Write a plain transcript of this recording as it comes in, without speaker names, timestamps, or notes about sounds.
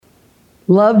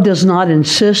Love does not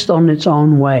insist on its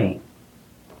own way.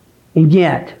 And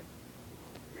yet,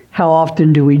 how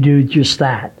often do we do just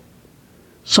that?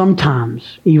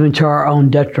 Sometimes, even to our own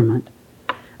detriment.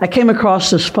 I came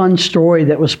across this fun story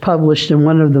that was published in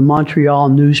one of the Montreal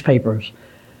newspapers.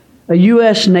 A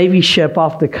U.S. Navy ship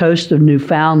off the coast of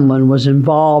Newfoundland was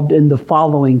involved in the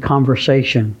following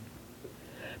conversation.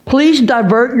 Please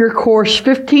divert your course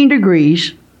 15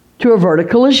 degrees to avert a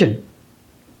collision.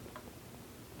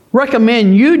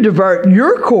 Recommend you divert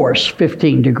your course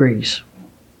 15 degrees.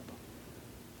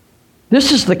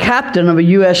 This is the captain of a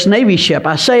U.S. Navy ship.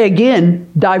 I say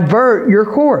again, divert your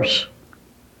course.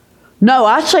 No,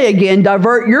 I say again,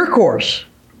 divert your course.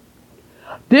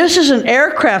 This is an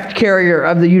aircraft carrier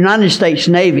of the United States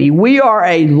Navy. We are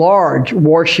a large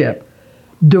warship.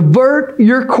 Divert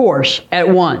your course at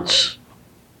once.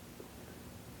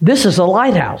 This is a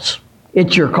lighthouse.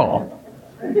 It's your call.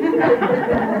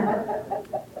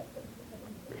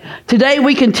 Today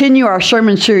we continue our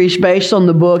sermon series based on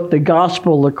the book, The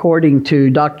Gospel According to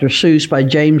Dr. Seuss by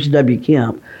James W.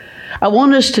 Kemp. I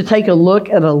want us to take a look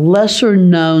at a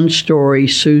lesser-known story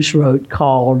Seuss wrote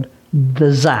called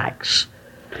The Zacks.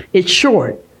 It's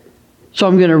short, so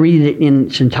I'm going to read it in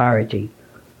its entirety.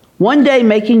 One day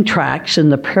making tracks in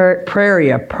the prairie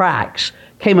of Prax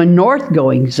came a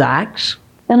north-going Zacks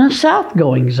and a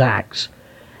south-going Zacks.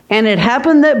 And it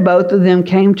happened that both of them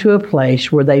came to a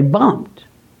place where they bumped.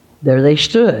 There they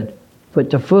stood,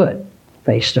 foot to foot,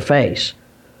 face to face.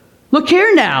 Look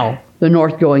here now, the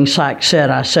north-going Zacks said,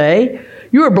 I say.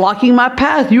 You are blocking my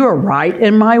path. You are right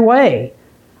in my way.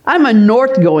 I'm a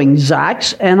north-going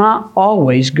Zacks, and I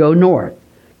always go north.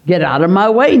 Get out of my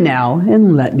way now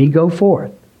and let me go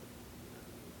forth.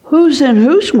 Who's in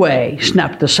whose way?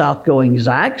 Snapped the south-going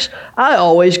Zacks. I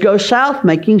always go south,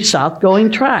 making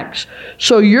south-going tracks.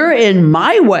 So you're in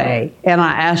my way, and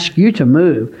I ask you to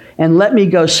move, and let me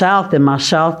go south in my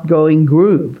south-going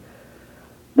groove.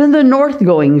 Then the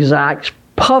north-going Zacks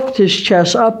puffed his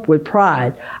chest up with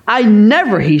pride. I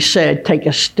never, he said, take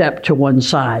a step to one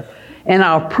side. And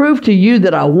I'll prove to you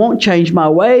that I won't change my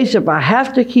ways if I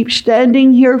have to keep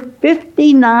standing here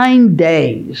 59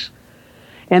 days.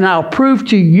 And I'll prove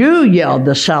to you, yelled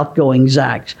the south-going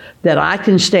Zacks, that I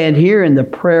can stand here in the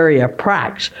prairie of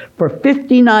Prax for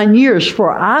 59 years,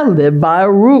 for I live by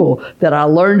a rule that I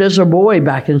learned as a boy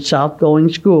back in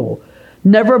south-going school.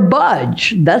 Never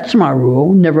budge, that's my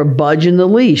rule. Never budge in the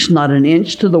least, not an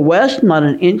inch to the west, not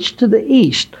an inch to the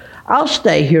east. I'll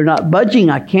stay here, not budging.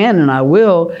 I can and I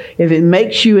will, if it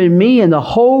makes you and me and the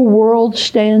whole world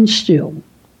stand still.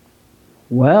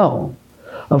 Well,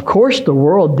 of course, the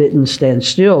world didn't stand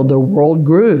still. The world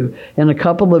grew. In a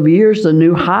couple of years, the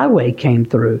new highway came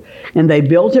through, and they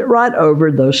built it right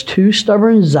over those two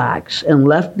stubborn Zacks and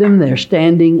left them there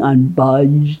standing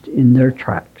unbudged in their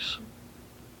tracks.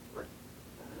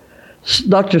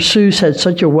 Dr. Seuss had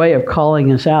such a way of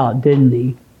calling us out, didn't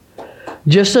he?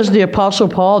 Just as the Apostle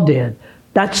Paul did.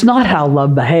 That's not how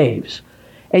love behaves.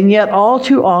 And yet, all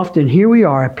too often, here we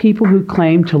are, people who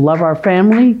claim to love our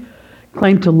family,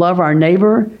 claim to love our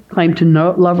neighbor, claim to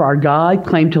love our God,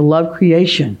 claim to love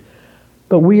creation.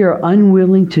 But we are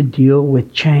unwilling to deal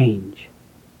with change,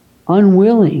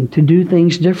 unwilling to do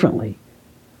things differently.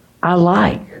 I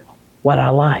like what I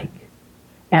like.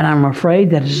 And I'm afraid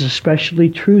that is especially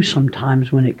true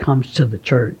sometimes when it comes to the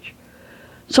church.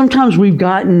 Sometimes we've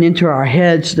gotten into our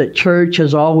heads that church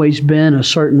has always been a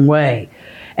certain way.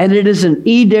 And it is an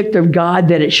edict of God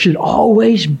that it should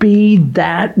always be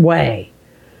that way.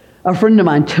 A friend of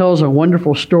mine tells a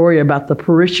wonderful story about the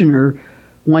parishioner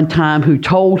one time who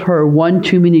told her one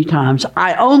too many times,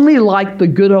 I only like the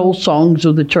good old songs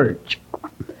of the church.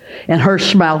 And her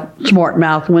smart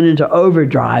mouth went into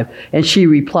overdrive, and she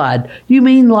replied, you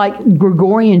mean like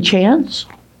Gregorian chants?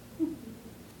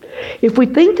 If we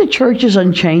think the church is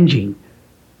unchanging,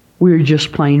 we're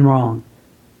just plain wrong.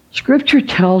 Scripture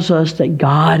tells us that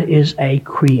God is a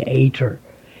creator.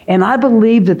 And I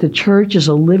believe that the church is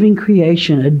a living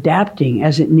creation adapting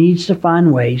as it needs to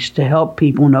find ways to help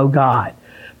people know God,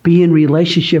 be in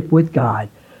relationship with God,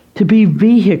 to be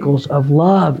vehicles of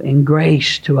love and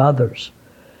grace to others.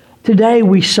 Today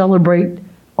we celebrate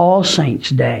All Saints'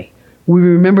 Day. We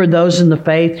remember those in the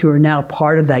faith who are now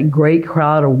part of that great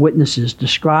crowd of witnesses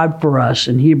described for us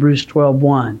in Hebrews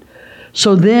 12:1.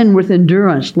 So then, with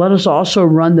endurance, let us also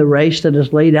run the race that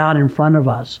is laid out in front of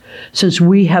us, since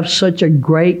we have such a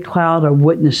great cloud of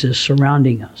witnesses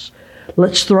surrounding us.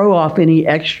 Let's throw off any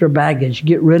extra baggage,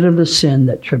 get rid of the sin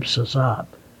that trips us up.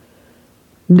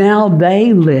 Now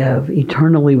they live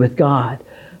eternally with God,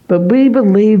 but we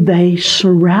believe they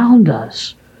surround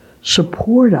us,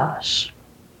 support us,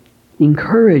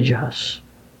 encourage us,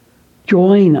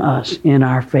 join us in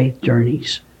our faith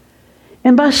journeys.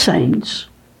 And by saints,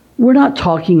 we're not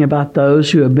talking about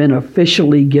those who have been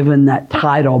officially given that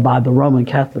title by the Roman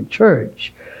Catholic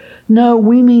Church. No,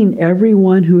 we mean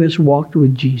everyone who has walked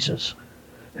with Jesus,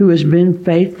 who has been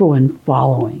faithful in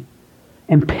following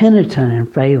and penitent in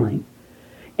failing.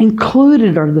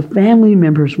 Included are the family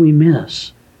members we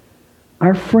miss,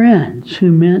 our friends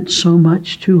who meant so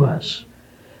much to us,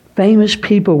 famous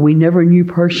people we never knew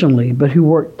personally but who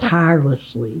worked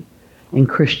tirelessly in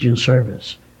Christian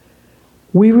service.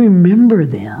 We remember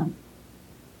them,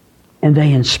 and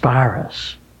they inspire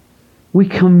us. We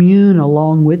commune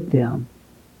along with them,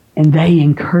 and they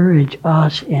encourage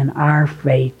us in our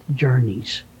faith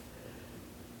journeys.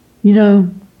 You know,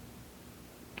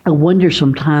 I wonder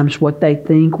sometimes what they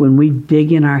think when we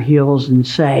dig in our heels and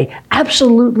say,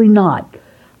 absolutely not.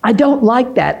 I don't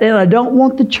like that, and I don't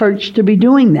want the church to be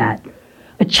doing that.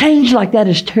 A change like that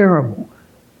is terrible.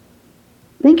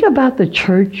 Think about the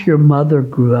church your mother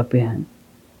grew up in.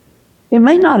 It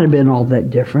may not have been all that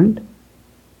different,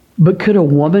 but could a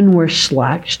woman wear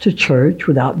slacks to church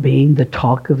without being the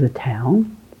talk of the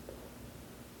town?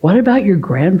 What about your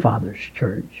grandfather's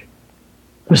church?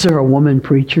 Was there a woman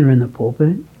preacher in the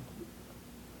pulpit?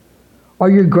 Or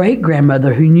your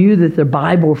great-grandmother who knew that the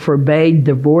Bible forbade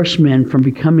divorced men from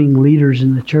becoming leaders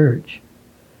in the church?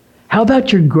 How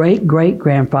about your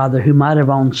great-great-grandfather who might have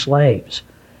owned slaves?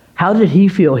 How did he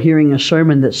feel hearing a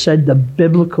sermon that said the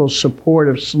biblical support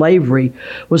of slavery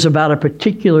was about a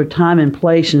particular time and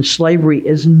place, and slavery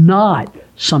is not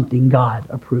something God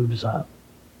approves of?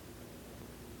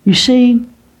 You see,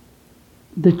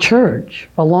 the church,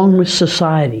 along with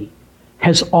society,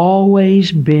 has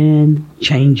always been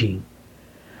changing.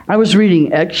 I was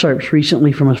reading excerpts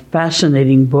recently from a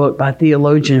fascinating book by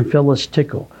theologian Phyllis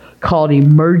Tickle called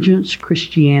Emergence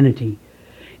Christianity,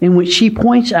 in which she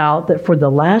points out that for the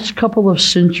last couple of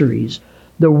centuries,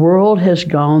 the world has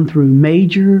gone through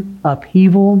major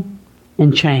upheaval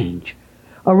and change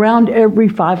around every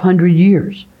 500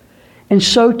 years. And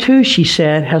so too, she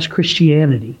said, has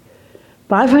Christianity.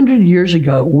 500 years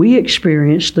ago, we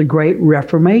experienced the Great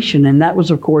Reformation, and that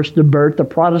was, of course, the birth of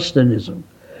Protestantism.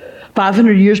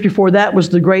 500 years before that was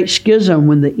the Great Schism,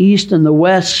 when the East and the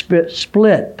West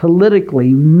split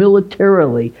politically,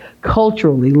 militarily,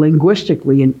 culturally,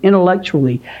 linguistically, and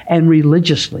intellectually, and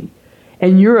religiously.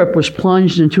 And Europe was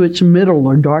plunged into its middle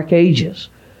or dark ages.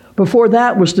 Before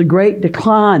that was the great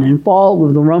decline and fall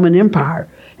of the Roman Empire.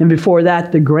 And before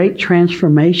that, the great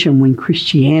transformation when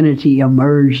Christianity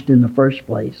emerged in the first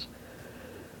place.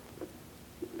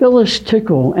 Phyllis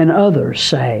Tickle and others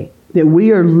say that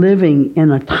we are living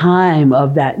in a time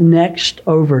of that next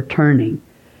overturning,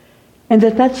 and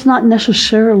that's not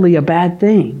necessarily a bad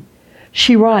thing.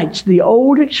 She writes, the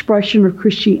old expression of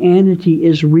Christianity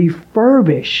is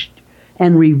refurbished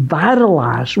and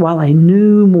revitalized while a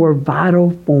new, more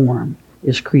vital form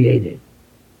is created.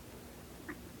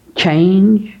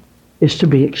 Change is to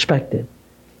be expected,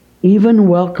 even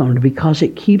welcomed, because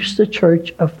it keeps the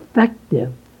church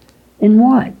effective in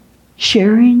what?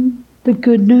 Sharing the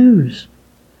good news.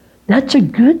 That's a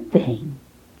good thing,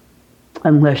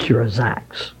 unless you're a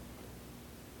Zacks.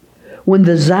 When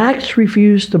the Zacks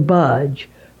refuse to budge,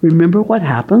 remember what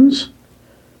happens?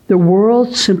 The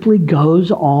world simply goes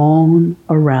on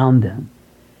around them.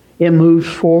 It moves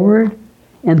forward,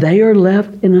 and they are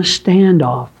left in a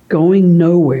standoff, going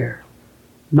nowhere,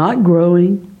 not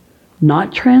growing,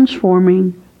 not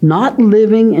transforming, not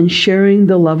living and sharing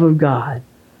the love of God.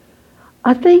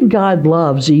 I think God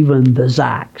loves even the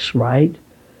Zacks, right?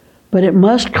 But it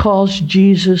must cause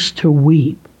Jesus to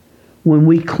weep when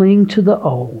we cling to the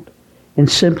old and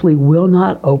simply will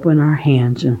not open our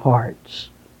hands and hearts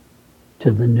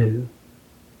to the new.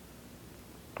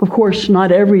 Of course,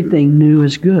 not everything new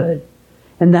is good,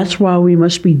 and that's why we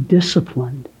must be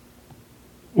disciplined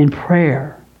in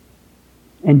prayer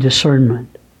and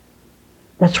discernment.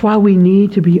 That's why we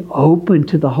need to be open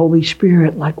to the Holy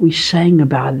Spirit, like we sang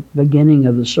about at the beginning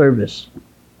of the service.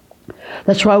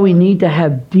 That's why we need to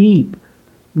have deep,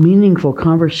 meaningful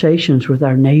conversations with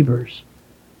our neighbors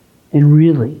and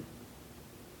really,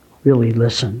 really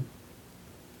listen.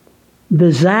 The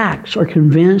Zacks are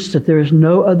convinced that there is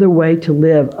no other way to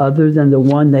live other than the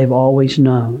one they've always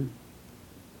known.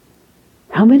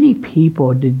 How many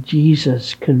people did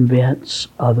Jesus convince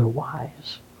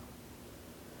otherwise?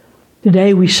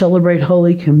 Today we celebrate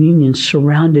Holy Communion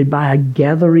surrounded by a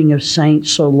gathering of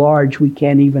saints so large we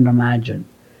can't even imagine.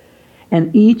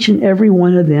 And each and every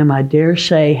one of them, I dare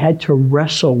say, had to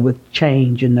wrestle with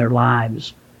change in their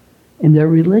lives, in their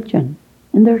religion,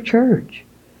 in their church.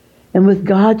 And with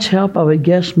God's help, I would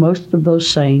guess most of those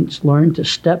saints learned to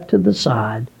step to the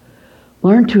side,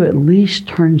 learn to at least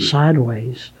turn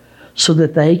sideways so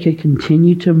that they could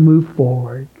continue to move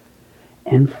forward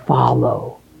and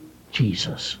follow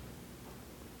Jesus.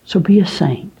 So be a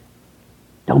saint.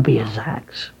 Don't be a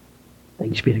Zacchaeus.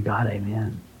 Thanks be to God.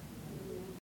 Amen.